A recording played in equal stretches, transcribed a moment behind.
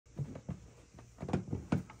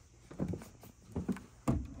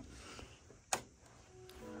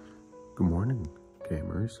morning,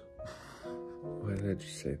 gamers. Why did I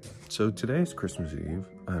just say that? So today's Christmas Eve.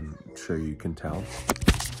 I'm sure you can tell.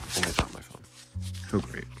 And I dropped my phone. Oh,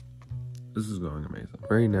 great. This is going amazing.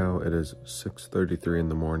 Right now, it is 6:33 in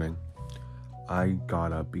the morning. I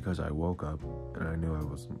got up because I woke up and I knew I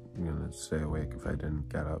wasn't gonna stay awake if I didn't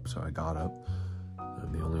get up, so I got up.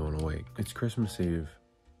 I'm the only one awake. It's Christmas Eve,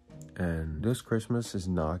 and this Christmas is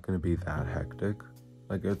not gonna be that hectic.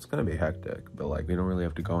 Like, it's gonna be hectic, but like, we don't really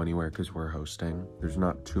have to go anywhere because we're hosting. There's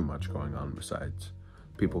not too much going on besides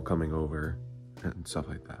people coming over and stuff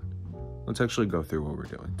like that. Let's actually go through what we're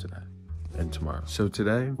doing today and tomorrow. So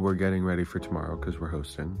today, we're getting ready for tomorrow because we're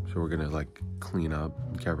hosting. So we're gonna like clean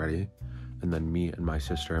up, get ready. And then me and my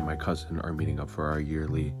sister and my cousin are meeting up for our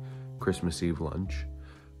yearly Christmas Eve lunch.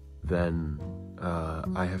 Then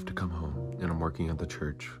I have to come home, and I'm working at the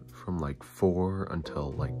church from like 4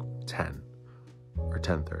 until like 10 or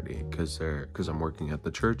 10:30 because I'm working at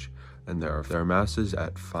the church, and there are masses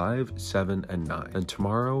at 5, 7, and 9. And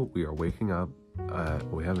tomorrow we are waking up.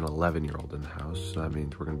 We have an 11-year-old in the house, so that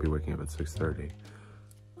means we're gonna be waking up at 6:30,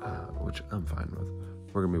 which I'm fine with.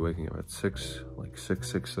 We're gonna be waking up at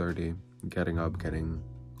 6:30, getting up,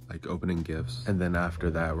 like opening gifts, and then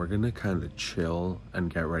after that we're gonna kind of chill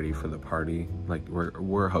and get ready for the party. Like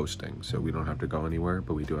we're hosting, so we don't have to go anywhere,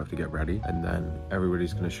 but we do have to get ready, and then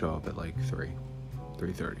everybody's gonna show up at like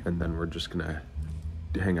 3:30, and then we're just gonna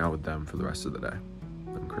hang out with them for the rest of the day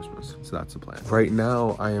on Christmas. So that's the plan. Right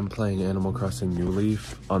now I am playing Animal Crossing New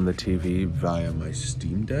Leaf on the TV via my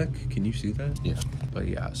Steam Deck. Can you see that? Yeah. But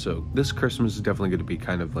yeah, so this Christmas is definitely gonna be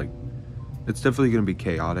kind of like, it's definitely gonna be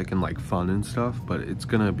chaotic and like fun and stuff, but it's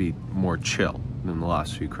gonna be more chill than the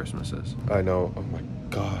last few Christmases. I know. Oh my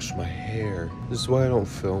gosh, my hair. This is why I don't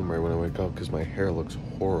film right when I wake up, because my hair looks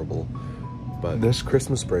horrible. But this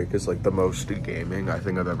Christmas break is like the most gaming I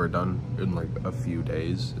think I've ever done in like a few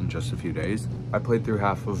days, in just a few days. I played through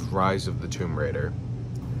half of Rise of the Tomb Raider,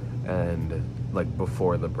 and like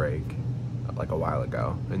before the break, like a while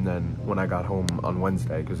ago. And then when I got home on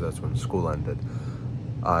Wednesday, because that's when school ended,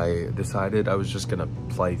 I decided I was just gonna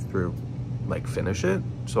play through, like finish it.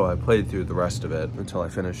 So I played through the rest of it until I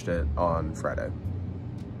finished it on Thursday.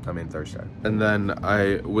 And then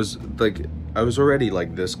I was already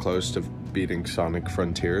like this close to beating Sonic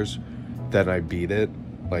Frontiers. Then I beat it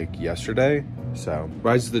like yesterday. So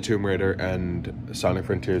Rise of the Tomb Raider and Sonic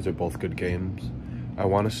Frontiers are both good games. I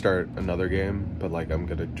want to start another game, but like I'm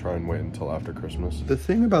gonna try and wait until after Christmas. The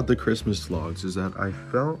thing about the Christmas vlogs is that I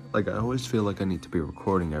always feel like I need to be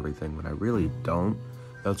recording everything, but I really don't.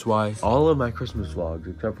 That's why all of my Christmas vlogs,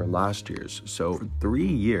 except for last year's, so for 3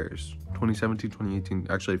 years, 2017, 2018,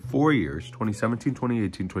 actually 4 years, 2017,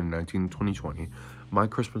 2018, 2019, 2020, my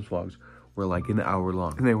Christmas vlogs were like an hour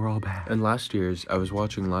long, and they were all bad. And I was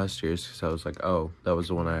watching last year's because I was like, oh, that was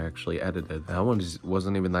the one I actually edited. That one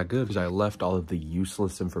wasn't even that good because I left all of the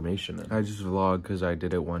useless information in. I just vlog because I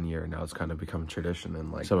did it 1 year, and now it's kind of become tradition.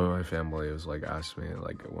 And like some of my family was like, asked me,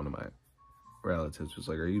 like one of my relatives was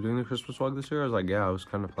like, are you doing the Christmas vlog this year? I was like, yeah, I was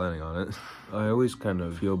kind of planning on it. I always kind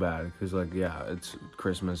of feel bad because like, yeah, it's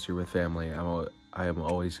Christmas, you're with family. I am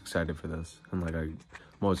always excited for this, and like I'm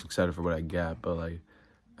always excited for what I get, but like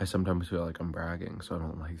I sometimes feel like I'm bragging, so I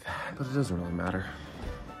don't like that. But it doesn't really matter.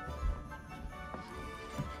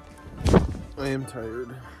 I am tired.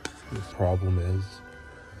 The problem is,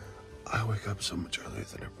 I wake up so much earlier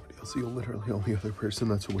than everybody else. The literally only other person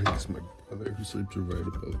that's awake is my brother, who sleeps right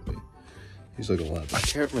above me. He's like 11. I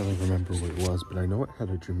can't really remember what it was, but I know I had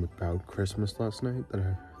a dream about Christmas last night that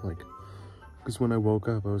I, like, because when I woke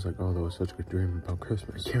up, I was like, oh, that was such a good dream about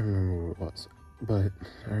Christmas. I can't remember what it was, but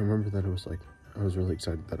I remember that it was like, I was really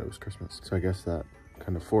excited that it was Christmas. So I guess that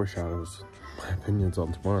kind of foreshadows my opinions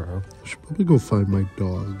on tomorrow. I should probably go find my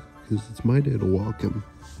dog, because it's my day to walk him.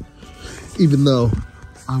 Even though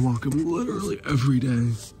I walk him literally every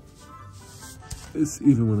day. It's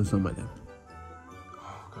even when it's not my day.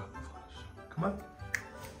 Come on.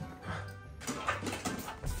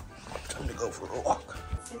 Time to go for a walk.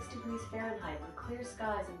 6 degrees Fahrenheit with clear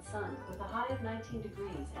skies and sun, with a high of 19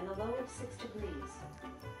 degrees and a low of 6 degrees.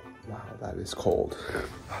 Wow, that is cold.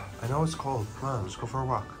 I know it's cold. Come on, let's go for a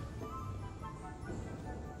walk.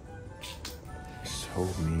 So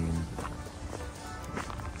mean.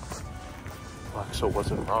 So it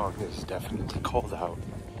wasn't wrong. It's definitely cold out.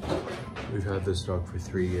 We've had this dog for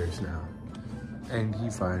 3 years now, and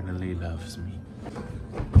he finally loves me.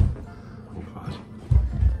 Oh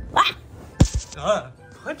God.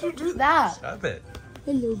 Why'd you do that? Stop it.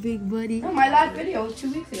 Hello, big buddy. No, my last video was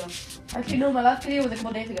 2 weeks ago. Actually, no, my last video was a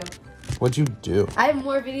couple days ago. What'd you do? I have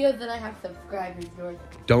more videos than I have subscribers, George.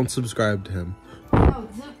 Don't subscribe to him. No,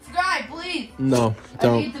 subscribe, please. No, I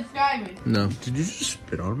don't. need subscribers. No. Did you just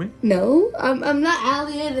spit on me? No, I'm not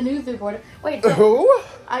Ali A, the news reporter. Wait, so Who?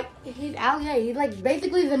 he's Ali A. He's like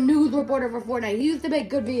basically the news reporter for Fortnite. He used to make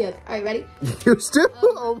good videos. All right, ready? You still?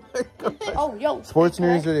 Oh my god. Oh, yo. Sports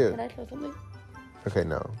news Can video. I show something? Okay,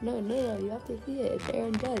 no. No. You have to see it. It's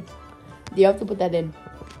Aaron Judge. You have to put that in.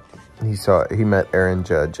 He met Aaron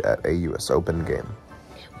Judge at a US Open game.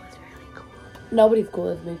 It was really cool. Nobody's cool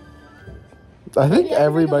as me. I think Maybe I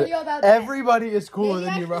should make a video about that. everybody is cooler Maybe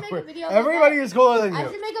than I you, should make a Robert. video about Everybody that. is cooler than I you.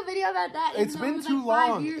 should make a video about that. It's even though it been was too like 5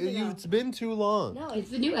 long. years ago. It's been too long. No,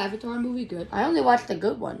 it's the new Avatar movie. Good. I only watched the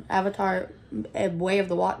good one. Avatar, Way of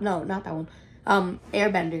the Water. No, not that one.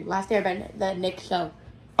 Airbender. Last Airbender. The Nick show.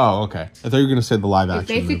 Oh, okay. I thought you were gonna say the live It's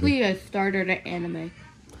action basically a starter to anime.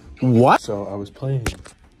 What? So I was playing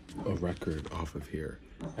a record off of here,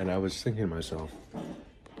 and I was thinking to myself,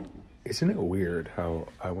 isn't it weird how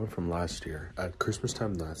I went from last year, at Christmas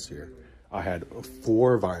time last year, I had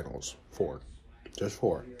 4 vinyls. 4. Just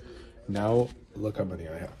 4. Now, look how many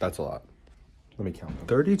I have. That's a lot. Let me count them.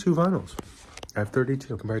 32 vinyls. I have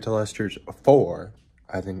 32. Compared to last year's 4,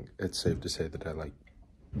 I think it's safe to say that I like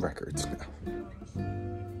records now.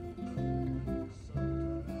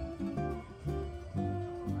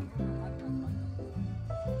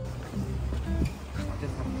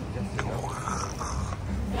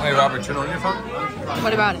 Hey, Robert, turn on your phone.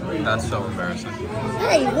 What about it? That's so embarrassing.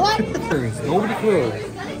 Hey, what? Nobody cares.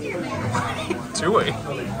 Doing?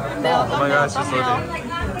 Oh my gosh, it's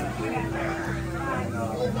loading.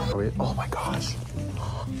 Oh my gosh.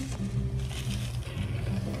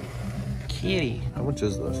 Kitty. How much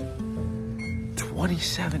is this?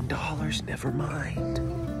 $27, never mind.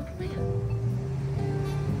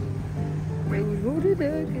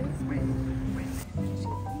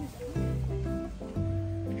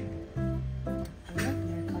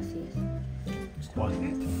 What? It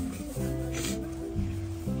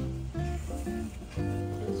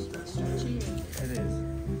is.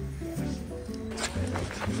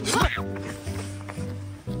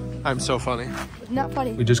 I'm so funny. Not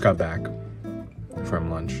funny. We just got back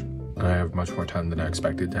from lunch, and I have much more time than I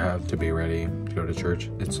expected to have to be ready to go to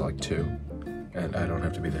church. It's like 2, and I don't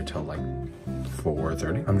have to be there till like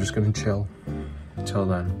 4:30. I'm just gonna chill till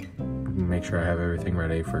then, make sure I have everything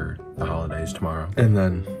ready for the holidays tomorrow, and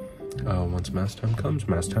then once mass time comes,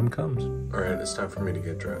 mass time comes. All right, it's time for me to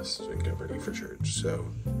get dressed and get ready for church. So,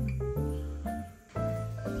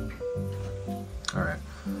 all right,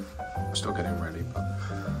 I'm still getting ready, but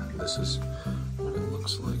this is what it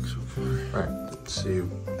looks like so far. All right, see you,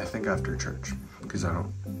 I think after church, because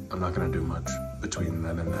I'm not gonna do much between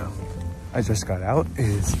then and now. I just got out.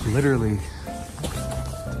 It's literally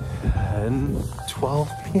 10:12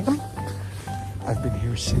 p.m. I've been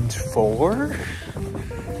here since 4,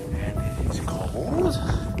 and it is cold.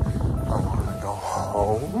 I wanna go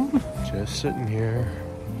home. Just sitting here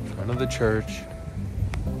in front of the church,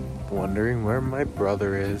 wondering where my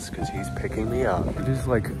brother is because he's picking me up. It is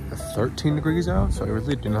like 13 degrees out, so I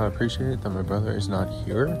really do not appreciate that my brother is not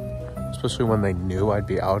here, especially when they knew I'd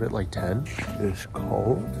be out at like 10. It is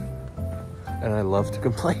cold, and I love to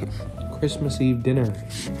complain. Christmas Eve dinner,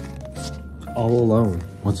 all alone.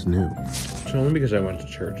 What's new? It's only because I went to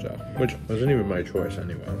church though, which wasn't even my choice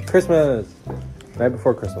anyway. Christmas! Night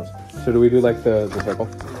before Christmas. So do we do like the circle?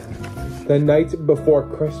 The Night Before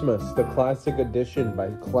Christmas, the classic edition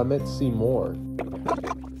by Clement C. Moore.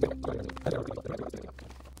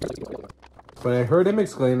 When I heard him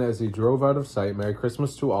exclaim as he drove out of sight, "Merry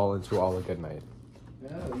Christmas to all, and to all a good night." No,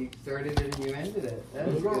 you started it and you ended it.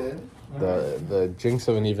 That was good. The jinx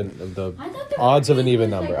of an even, the odds of an even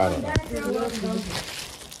number. I don't know.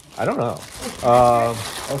 I don't know.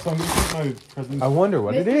 Also, I'm gonna put my present. I wonder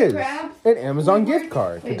what it is. An Amazon gift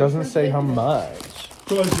card. It doesn't say how much.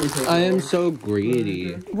 I am so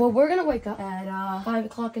greedy. Well, we're gonna wake up at 5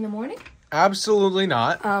 o'clock in the morning. Absolutely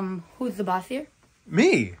not. Who's the boss here?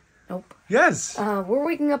 Me. Nope. Yes. We're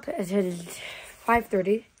waking up at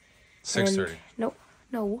 5:30. 6:30.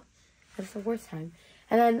 No, that's the worst time.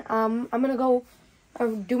 And then I'm gonna go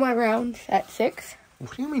do my rounds at 6.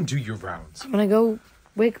 What do you mean do your rounds? I'm gonna go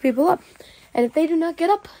wake people up, and if they do not get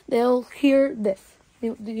up, they'll hear this.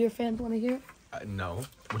 Do your fans want to hear it? No.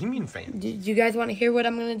 What do you mean fans? Do you guys want to hear what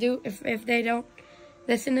I'm gonna do if they don't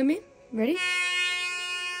listen to me? Ready?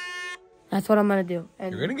 That's what I'm gonna do.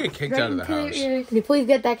 And You're gonna get kicked out of the house. Can you please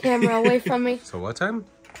get that camera away from me? So what time?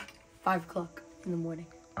 5 o'clock in the morning.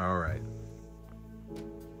 All right.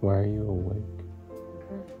 Why are you awake?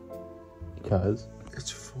 Because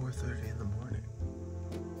it's 4:30 in the morning.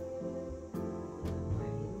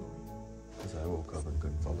 Because I woke up and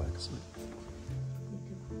couldn't fall back asleep.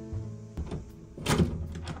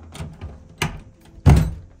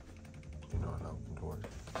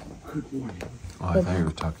 Good morning. Oh, I thought you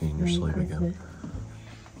were talking in your sleep again.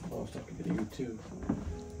 Oh, I was talking to you too.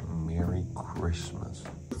 Merry Christmas.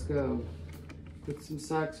 Let's go. Put some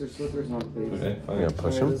socks or slippers on, please. Okay, I'm gonna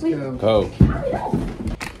push him. Let's go. Go.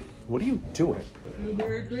 What are you doing?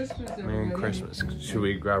 Merry Christmas, everybody. Merry Christmas. Should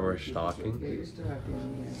we grab our stocking? Get your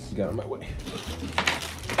stocking. Get out of my way.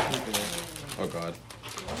 Oh God.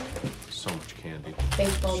 So much candy.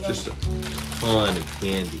 Baseball It's just a ton of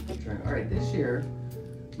candy. All right, this year,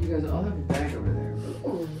 you guys all have a bag over there.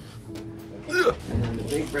 Ooh. And then the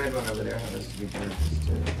big red one over there has to be purchased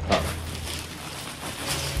too.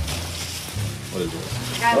 What is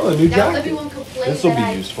this? Guys, Oh, a new now jacket. everyone complains This will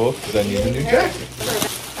that be useful because I need a new jacket.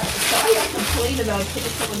 Sorry, I complain about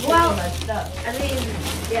someone taking all my stuff. I mean,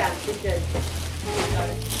 yeah, it's good.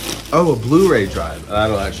 Oh, a Blu-ray drive.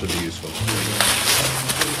 That'll actually be useful.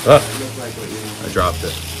 Ah, I dropped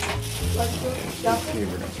it. How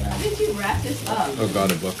did you wrap this up? Oh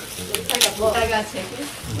God, a book. It's like a book. I got tickets.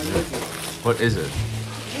 What is it?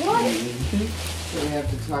 What? So we have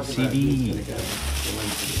to talk about CD. who's gonna go.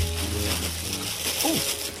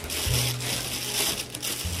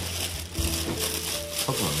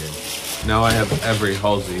 Pokemon game. Now I have every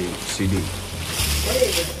Halsey CD. What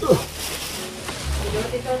is it? You know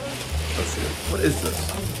what they call them? Let's see. What is this?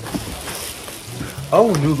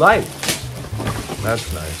 Oh, new lights.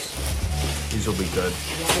 That's nice. These will be good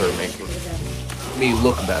for making me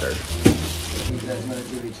look better. You guys want to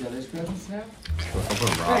do each other's presents now?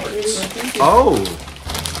 Roberts. Oh!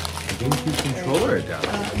 The GameCube controller down.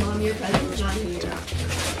 Mom, your present's not here.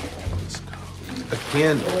 Let's go. A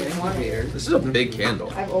candle. This is a big candle.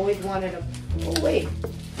 I've always wanted a. Oh wait.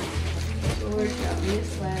 George got me a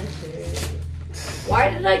sweater. Why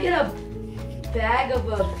did I get a bag of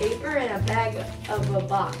a paper and a bag of a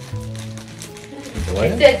box?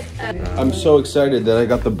 It says, I'm so excited that I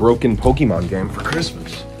got the broken Pokemon game for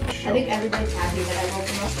Christmas. I think everybody's happy that I woke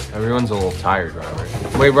them up. Everyone's a little tired, Robert.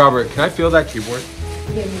 Wait, Robert, can I feel that keyboard?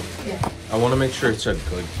 Yeah. I want to make sure it said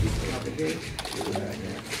good keyboard.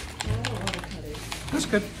 That's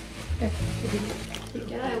good.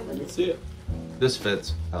 Can I open this? See it. This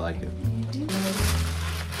fits. I like it.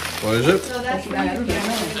 What is it? So that's where you get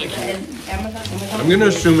Amazon. I'm gonna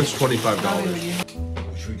assume it's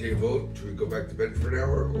 $25. Should we take a vote? Should we go back to bed for an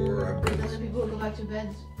hour or have Other breakfast? people go back to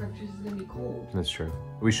bed. Breakfast is gonna be cold. That's true.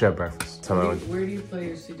 We should have breakfast. Where do you play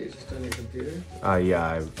your CDs? Just on your computer? Yeah,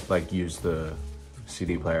 I like used the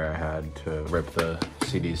CD player I had to rip the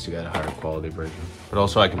CDs to get a higher quality version. But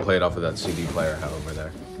also I can play it off of that CD player I have over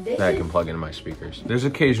there that I can plug into my speakers. There's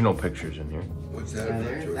occasional pictures in here. What's that Yeah, about,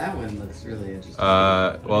 there. George? That one looks really interesting.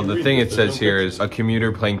 Well, the thing it says here is a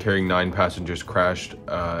commuter plane carrying 9 passengers crashed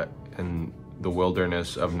in the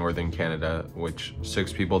wilderness of northern Canada, which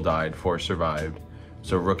 6 people died, 4 survived.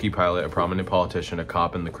 So rookie pilot, a prominent politician, a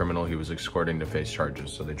cop, and the criminal he was escorting to face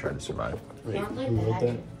charges, so they tried to survive. Not like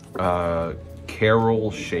that.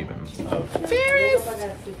 Carol Shaven.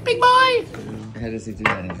 Big boy! How does he do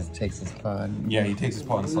that? He just takes his pod. Yeah, he takes his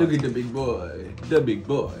paw and Look at the big boy. The big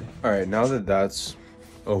boy. All right, now that that's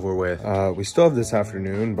over with, we still have this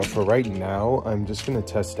afternoon, but for right now, I'm just gonna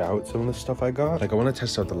test out some of the stuff I got. Like, I wanna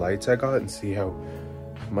test out the lights I got and see how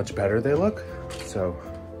much better they look. So,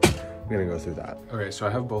 I'm gonna go through that. Okay, so I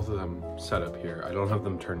have both of them set up here. I don't have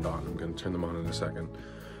them turned on. I'm gonna turn them on in a second.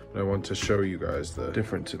 But I want to show you guys the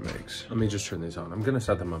difference it makes. Let me just turn these on. I'm gonna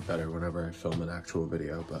set them up better whenever I film an actual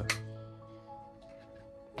video, but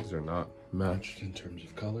these are not matched in terms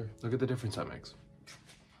of color. Look at the difference that makes.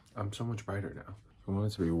 I'm so much brighter now. If I want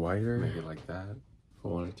it to be whiter, make it like that. If I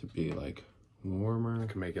want it to be like warmer, I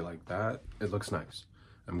can make it like that. It looks nice.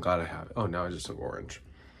 I'm glad I have it. Oh, now I just look orange.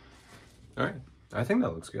 All right, I think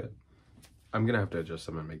that looks good. I'm gonna have to adjust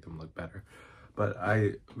them and make them look better. But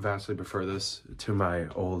I vastly prefer this to my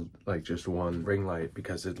old, like, just one ring light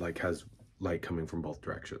because it like has light coming from both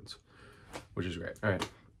directions, which is great. All right,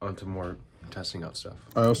 on to more testing out stuff.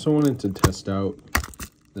 I also wanted to test out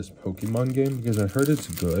this Pokemon game because I heard it's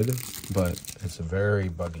good, but it's very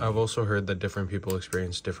buggy. I've also heard that different people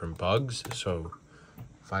experience different bugs, so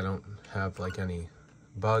if I don't have like any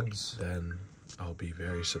bugs, then I'll be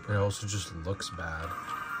very surprised. It also just looks bad.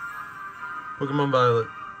 Pokemon Violet.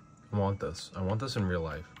 I want this. I want this in real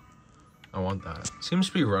life. I want that. Seems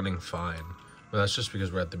to be running fine, but that's just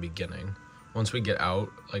because we're at the beginning. Once we get out,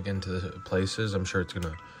 like, into the places, I'm sure it's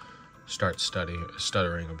gonna start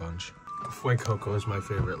stuttering a bunch. Fuecoco is my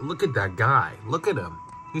favorite. Look at that guy. Look at him.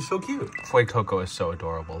 He's so cute. Fuecoco is so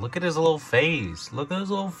adorable. Look at his little face. Look at his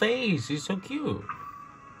little face. He's so cute.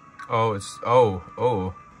 Oh, it's...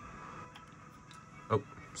 Oh,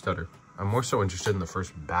 stutter. I'm more so interested in the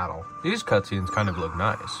first battle. These cutscenes kind of look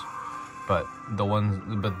nice, but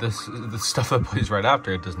the stuff that plays right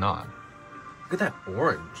after it does not. Look at that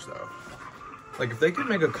orange, though. Like, if they could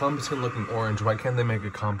make a competent-looking orange, why can't they make a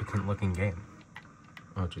competent-looking game?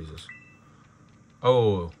 Oh, Jesus.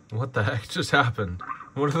 Oh, what the heck just happened?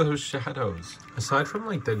 What are those shadows? Aside from,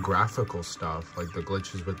 like, the graphical stuff, like the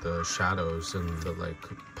glitches with the shadows and the, like,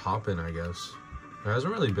 popping, I guess, there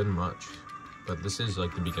hasn't really been much. But this is,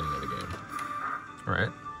 like, the beginning of the game.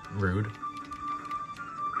 Alright, rude.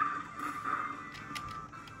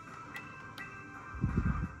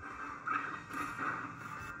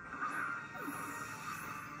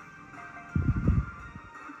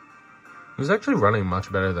 It's actually running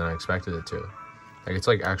much better than I expected it to. Like, it's,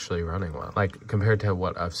 like, actually running well. Like, compared to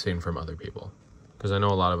what I've seen from other people. Because I know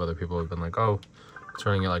a lot of other people have been like, oh, it's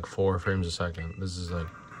running at, like, 4 frames a second. This is, like...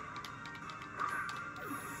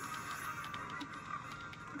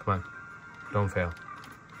 Come on. Don't fail.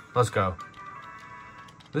 Let's go.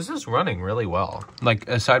 This is running really well. Like,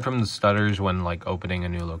 aside from the stutters when, like, opening a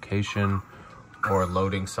new location or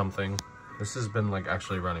loading something, this has been, like,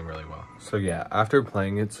 actually running really well. So, yeah, after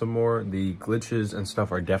playing it some more, the glitches and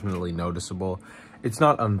stuff are definitely noticeable. It's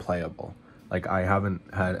not unplayable. Like, I haven't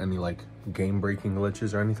had any, like, game-breaking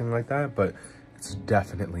glitches or anything like that, but it's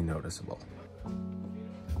definitely noticeable.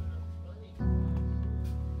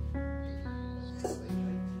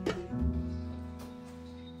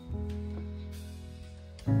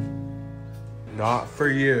 Not for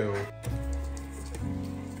you.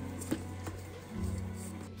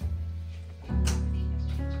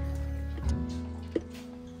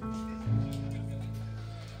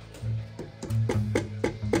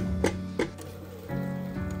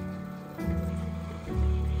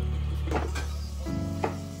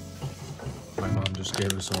 My mom just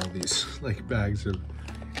gave us all these like bags of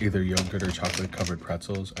either yogurt or chocolate covered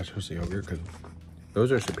pretzels. I chose the yogurt because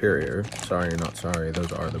those are superior. Sorry, not sorry.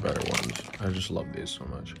 Those are the better ones. I just love these so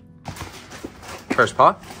much. First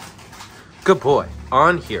paw. Good boy.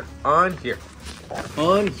 On here. On here.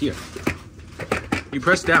 On here. You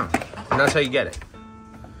press down, and that's how you get it.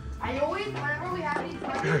 I always, whenever we have these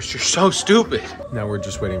Gosh, you're so stupid. Now we're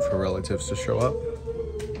just waiting for relatives to show up.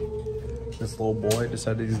 This little boy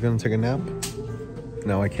decided he's gonna take a nap.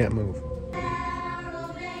 Now I can't move.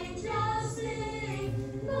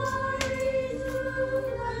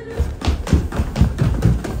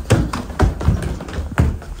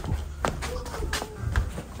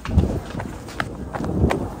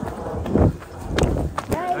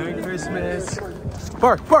 Merry Christmas.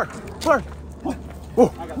 Bark, bark, bark. Whoa,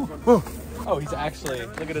 whoa. Oh, he's actually,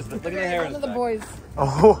 look at the hair. One of the boys.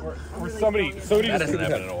 Oh. Or somebody That just hasn't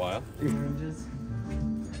happened in a while.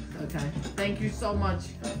 Okay. Thank you so much.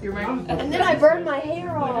 You're my. And then I burned my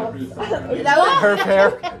hair off. Her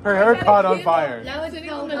hair caught on fire. That was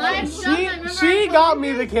She got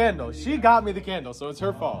me the candle. She got me the candle, so it's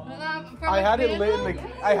her fault. I had it lit in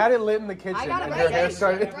the kitchen, and her hair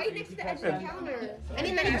started. Right next to the edge of the counter. And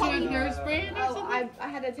Did then you he called have me. hairspray or something? I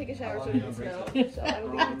had to take a shower so it didn't smell. So I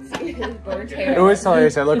don't even see it. Burnt It hair. was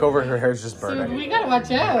hilarious. I look over, her hair's just So burning. we gotta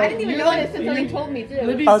watch out. I didn't even You're notice until you told me to.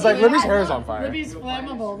 Libby's I was like, Libby's hair's on fire. Libby's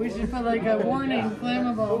flammable. We should put like a warning,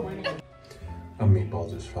 flammable. A meatball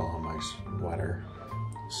just fell on my sweater.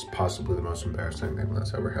 It's possibly the most embarrassing thing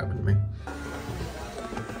that's ever happened to me.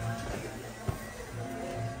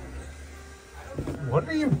 What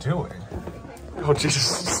are you doing? Oh,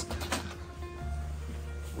 Jesus.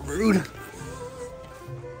 Rude.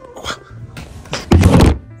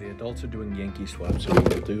 The adults are doing Yankee swap, so we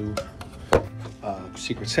will do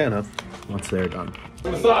Secret Santa once they're done. I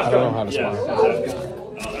don't know how to swap.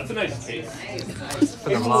 Oh, that's a nice taste. For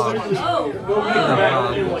the mom.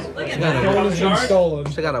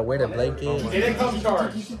 She got a weighted blanket. They didn't come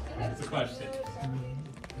charged. That's a question.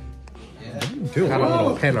 Dude, got a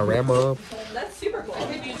little panorama. That's super cool.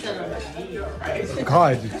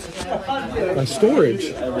 God, my storage.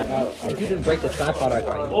 If you didn't break the tripod, I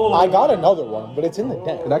got you. I got another one, but it's in the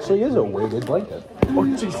deck. It actually is a weighted blanket. Oh,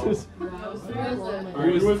 Jesus.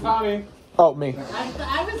 Who's with Tommy? Oh, me.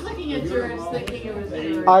 I was looking at yours thinking it was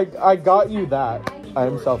yours. I got you that. I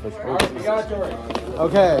am selfish. We got yours.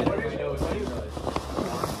 Okay.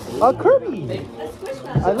 A Kirby.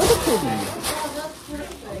 I love a Kirby.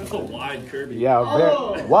 That's a wide Kirby. Yeah,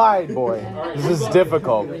 very wide, boy. This is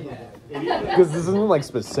difficult. Because this isn't, like,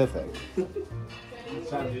 specific.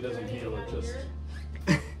 Sometimes he doesn't heal, it just...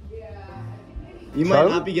 You might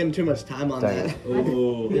not be getting too much time on that.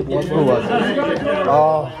 Ooh. Who was it?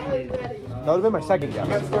 Oh. That would have been my second guess.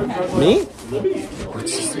 Me?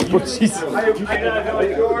 What she said.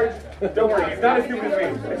 Don't worry, it's not as stupid as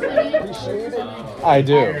me. I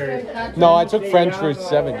do. No, I took French for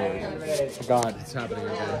 7 years. God, it's happening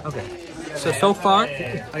again. Okay. So far,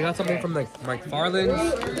 I got something from the McFarland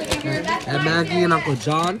and Maggie and Uncle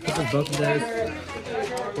John. This is both of theirs.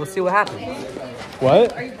 We'll see what happens.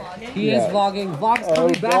 What? He is vlogging. Vlog's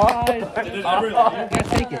coming back, guys. Can't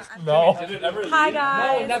take it. No. Hi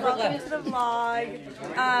guys, No, never welcome left. to the vlog.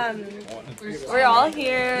 We're all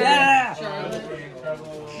here. Yeah.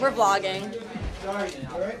 We're vlogging.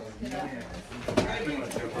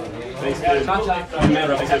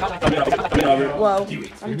 Whoa,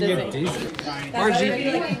 I'm dizzy.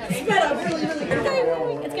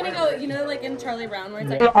 It's gonna go, you know, like in Charlie Brown where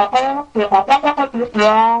it's like Ooh,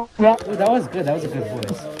 that was good. That was a good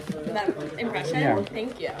voice. that impression. Yeah.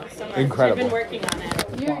 Thank you so much. Incredible. I've been working on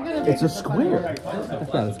it. It's a square.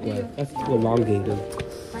 That's not as good. That's too elongated.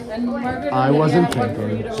 I wasn't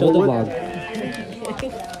thinking. Show the vlog.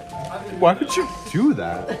 Why would you do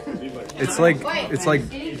that? It's like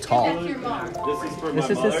tall. This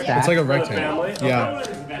is his staff. It's like a rectangle. Yeah.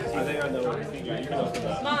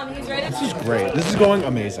 Mom, he's right up. This is great. This is going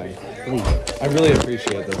amazing. I really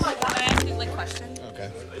appreciate this. I have a like question.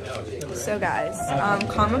 Okay. So guys,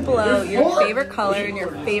 comment below your favorite color and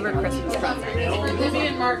your favorite Christmas present. Libby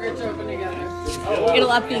and Margaret's open together.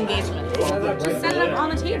 It'll up the engagement. Just set it up on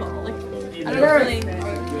the table. Like, I don't really.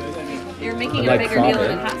 You're making a bigger deal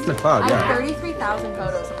than it has to. Cloud, I yeah. have 33,000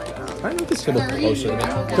 photos on my phone. I know this could have closer.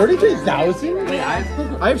 33,000? Wait, I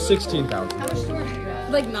have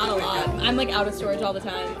 16,000. Like not a lot. I'm like out of storage all the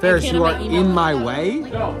time. Ferris, I can't you have are my email in my on. way?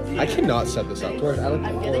 I cannot set this up.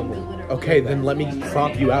 Okay, then let me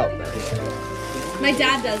crop you out. My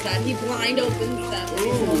dad does that. He blind opens them.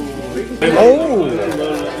 Oh!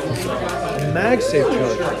 MagSafe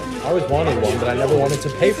charger. I always wanted one, but I never wanted to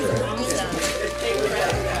pay for it.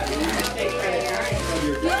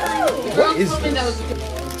 What is this?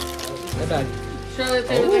 My bad. Charlotte,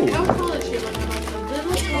 they was like, how cool is she?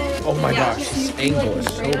 Oh my gosh, this angle is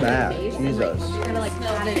so bad. Jesus. You're gonna like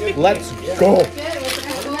pat it. Let's go!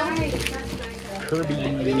 Kirby.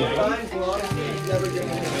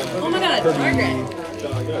 Oh my god, Margaret.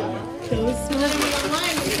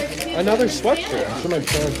 Another sweatshirt. I'm sure my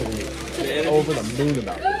parents will be over the moon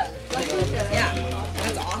about it. Yeah,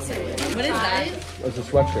 that's awesome. What is that? It's a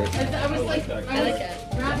sweatshirt. I was like, I like it.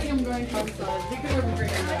 wrapping them going outside. They could never bring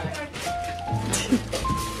them back.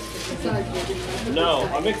 No,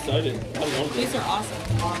 I'm excited. I love this. These are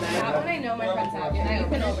awesome. That one I know my friends have. And I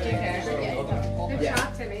open over there.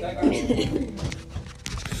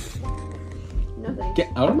 Get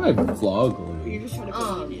out of my vlog.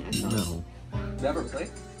 No. Never played?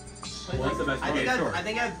 I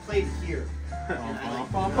think I've played here.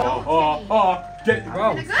 Get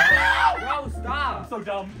bro. Bro, stop. I'm so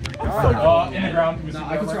dumb. I'm so in the ground. No,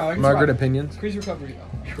 I can survive. Margaret opinions? Crazy recovery.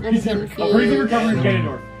 Crazy recovery to get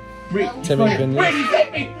indoors. Wait, Timmy opinions? wait, he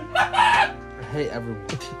hit me! I hate everyone.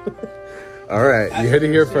 Alright, you heard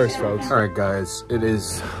it here first, folks. Alright, guys. It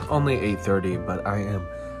is only 8:30, but I am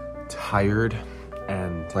tired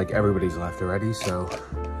and like everybody's left already, so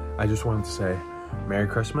I just wanted to say Merry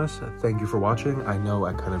Christmas. Thank you for watching. I know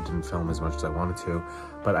I kind of didn't film as much as I wanted to,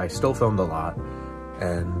 but I still filmed a lot.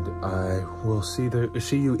 And I will see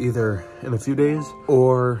you either in a few days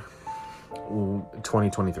or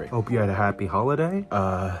 2023. Hope you had a happy holiday.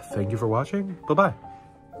 Thank you for watching. Bye-bye.